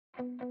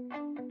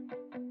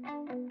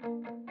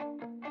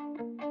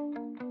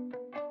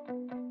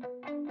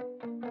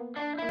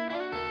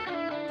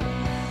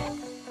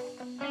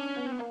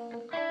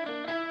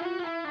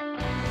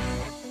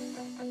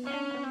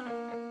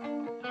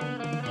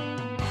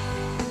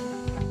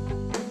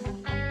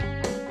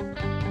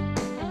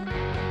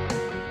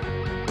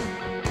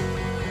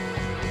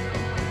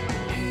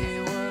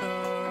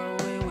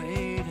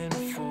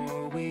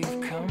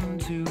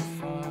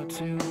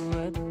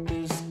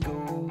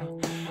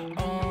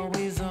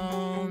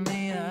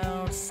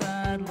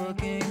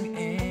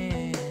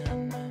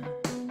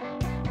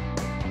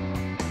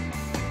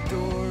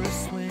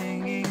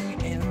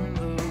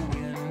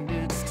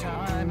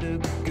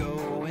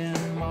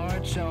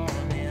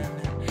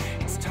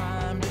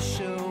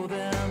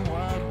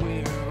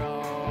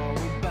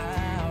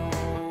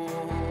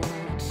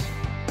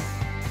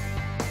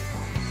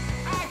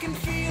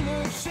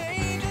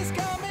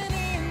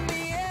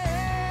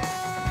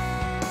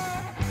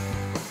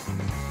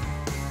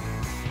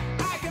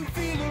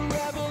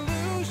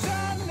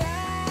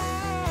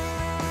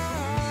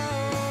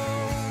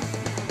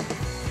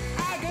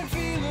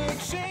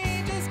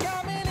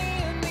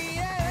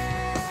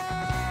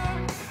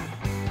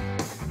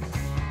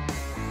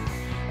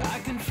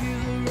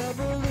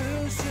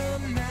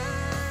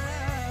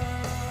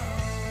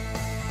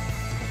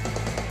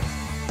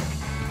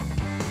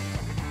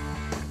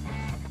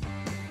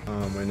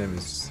My name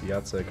is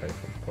Jacek, I'm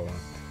from Poland.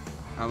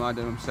 I'm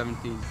Adam, I'm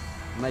 17.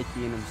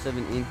 Mikey and I'm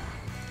 17.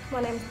 My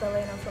name's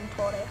Billy and I'm from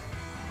Torrey.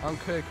 I'm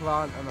Craig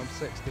Grant and I'm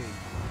 16.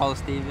 Paul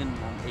Stephen,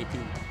 I'm 18.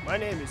 My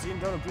name is Ian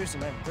Donald Bruce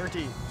and I'm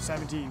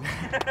 17.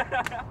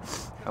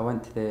 I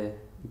went to the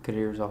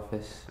careers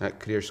office. At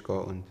Career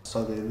Scotland.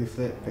 Saw the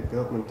leaflet, picked it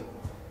up and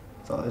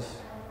thought this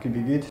could be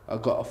good. I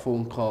got a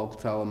phone call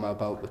telling me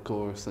about the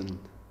course and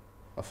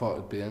I thought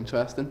it'd be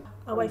interesting.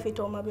 My wifey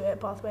told me about it,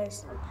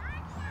 Pathways.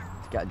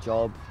 To get a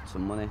job,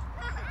 some money.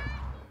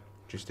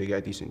 Just to get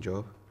a decent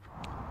job.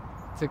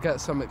 To get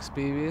some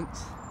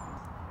experience.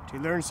 To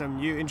learn some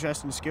new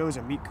interesting skills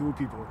and meet cool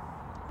people.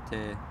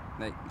 To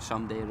like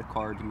someday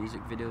record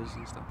music videos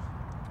and stuff.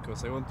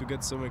 Because I want to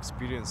get some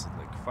experience,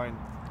 like find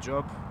a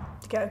job.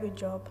 To get a good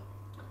job.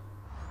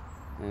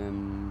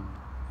 I'm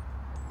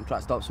trying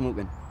to stop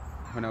smoking.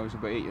 When I was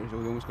about 8 years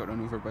old, I almost got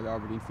run over by the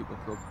Aberdeen Football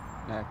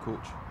Club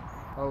coach.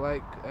 I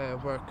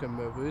like working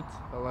with wood.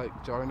 I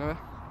like joinery.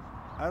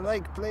 I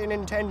like playing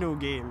Nintendo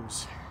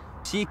games.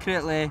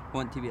 Secretly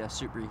want to be a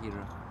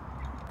superhero.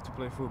 To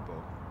play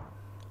football.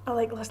 I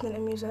like listening to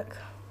music.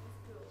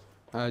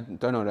 I'd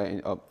done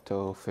alright up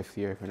till 5th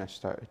year when I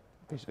started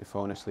basically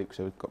falling asleep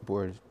because I got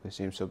bored with the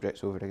same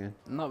subjects over again.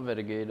 Not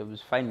very good. I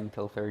was fine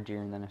until 3rd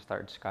year and then I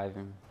started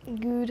skiving.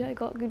 Good, I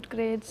got good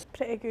grades.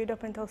 Pretty good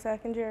up until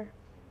 2nd year.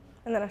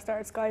 And then I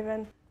started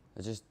skiving.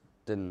 I just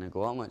didn't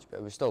go out much, but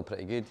it was still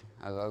pretty good.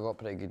 I got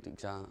pretty good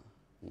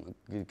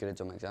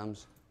grades on my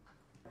exams.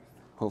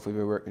 Hopefully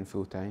we're working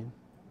full time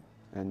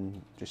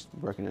and just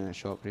working in a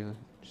shop really,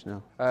 just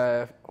now.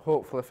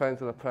 Hopefully find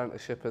an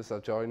apprenticeship as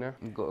a joiner.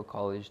 Go to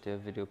college, do a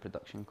video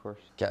production course.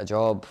 Get a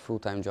job,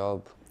 full-time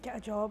job. Get a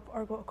job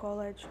or go to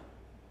college.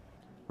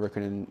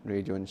 Working in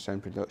radio and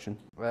sound production.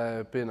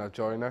 Being a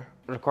joiner.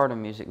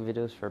 Recording music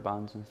videos for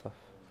bands and stuff,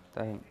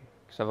 I think,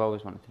 because I've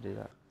always wanted to do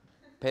that.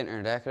 Painter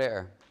and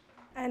decorator.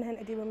 Anything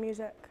to do with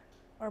music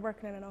or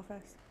working in an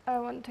office. I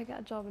want to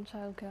get a job in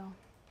childcare.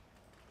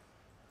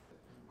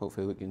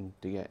 Hopefully looking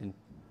to get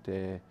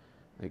into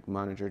like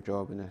manager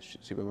job in a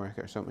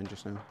supermarket or something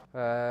just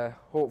now.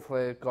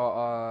 Hopefully got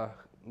a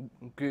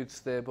good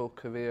stable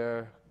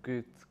career,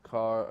 good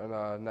car and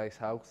a nice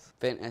house.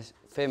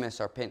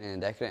 Famous or painting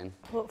and decorating.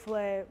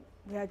 Hopefully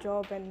get a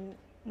job in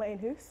Whiting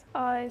House.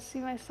 I see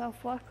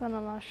myself working in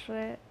a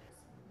nursery.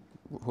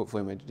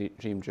 Hopefully my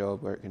dream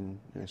job working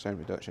in sound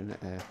production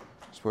at a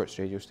sports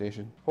radio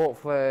station.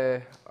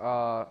 Hopefully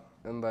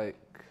in like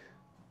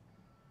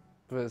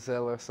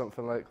Brazil or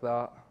something like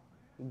that.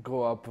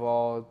 Go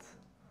abroad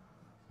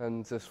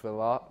and just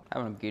relax.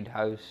 Having a good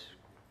house,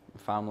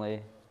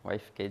 family,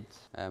 wife,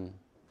 kids.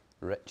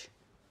 Rich,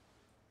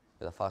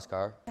 with a fast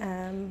car.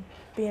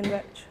 Being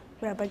rich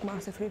with a big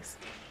massive house.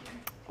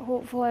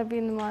 Hopefully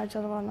being the manager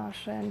of a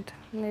nursery and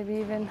maybe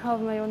even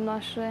have my own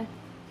nursery.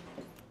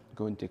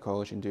 Going to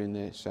college and doing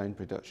the sound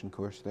production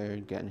course there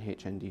and getting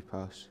HND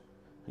pass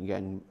and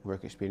getting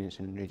work experience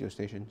in radio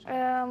stations.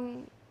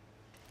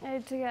 I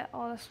need to get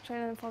all this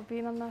training for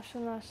being a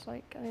nursery nurse,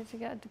 like I need to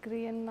get a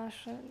degree in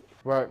nursing.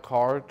 Work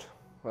hard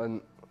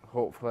and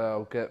hopefully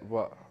I'll get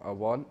what I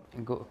want.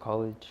 And go to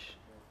college,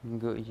 and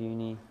go to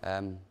uni.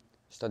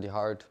 Study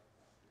hard,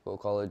 go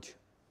to college.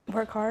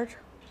 Work hard.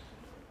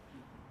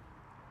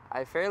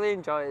 I fairly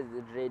enjoy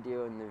the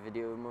radio and the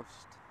video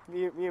most.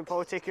 Me and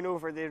Paul taking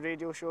over the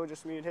radio show,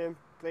 just me and him,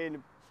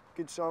 playing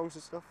good songs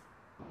and stuff.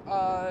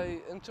 I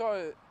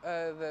enjoy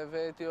the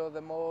radio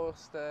the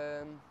most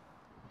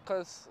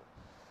because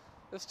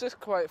it's just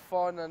quite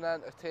fun and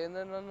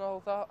entertaining and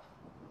all that.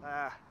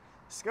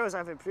 Skills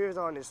I've improved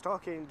on is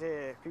talking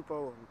to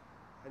people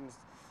and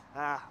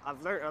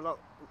I've learnt a lot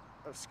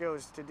of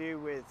skills to do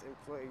with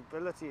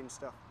employability and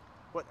stuff.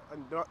 What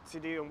not to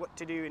do and what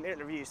to do in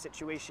interview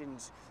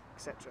situations,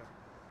 etc.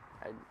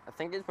 I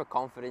think it's my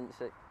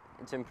confidence.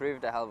 It's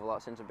improved a hell of a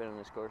lot since I've been on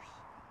this course.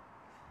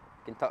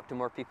 I can talk to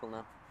more people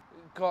now.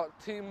 Got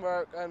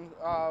teamwork and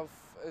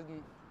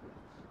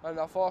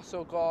I've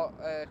also got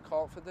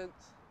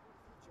confidence.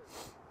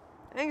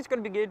 I think it's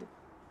going to be good.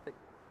 I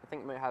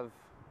think I might have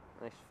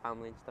a nice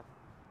family and stuff.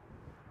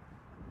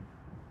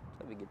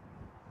 That'll be good.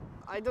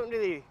 I don't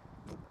really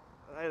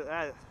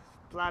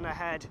plan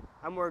ahead.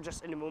 I'm more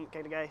just in the moment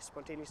kind of guy,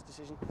 spontaneous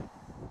decision.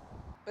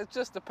 It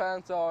just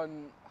depends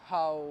on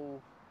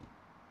how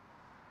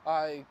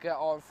I get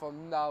on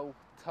from now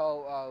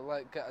till I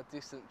like get a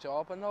decent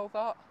job and all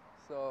that.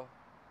 So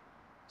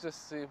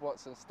just see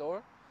what's in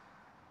store.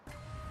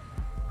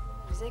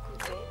 Vous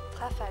écoutez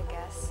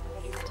Trafalgar,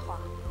 volume 3,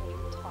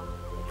 volume 3,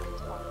 volume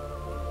 3,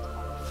 volume 3.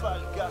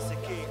 Trafalgar, c'est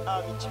qui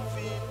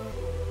Amityville.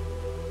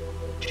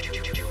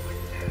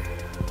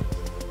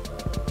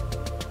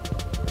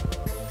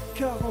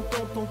 40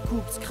 ans ton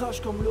couple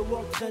crash comme le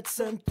World Trade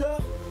Center.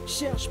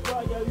 Cherche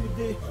pas, y a eu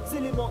des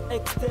éléments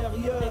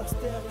extérieurs.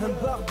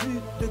 Un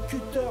barbu de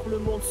cutter, le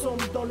monde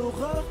sombre dans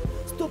l'horreur.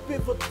 Stoppez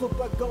votre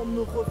propagande,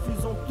 nous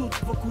refusons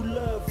toutes vos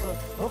couleuvres.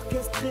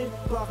 Orchestrés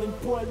par une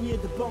poignée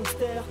de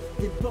banksters,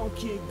 des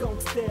banquiers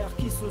gangsters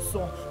qui se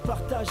sont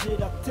partagés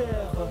la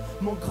terre.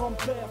 Mon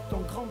grand-père,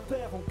 ton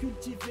grand-père ont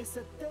cultivé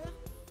cette terre.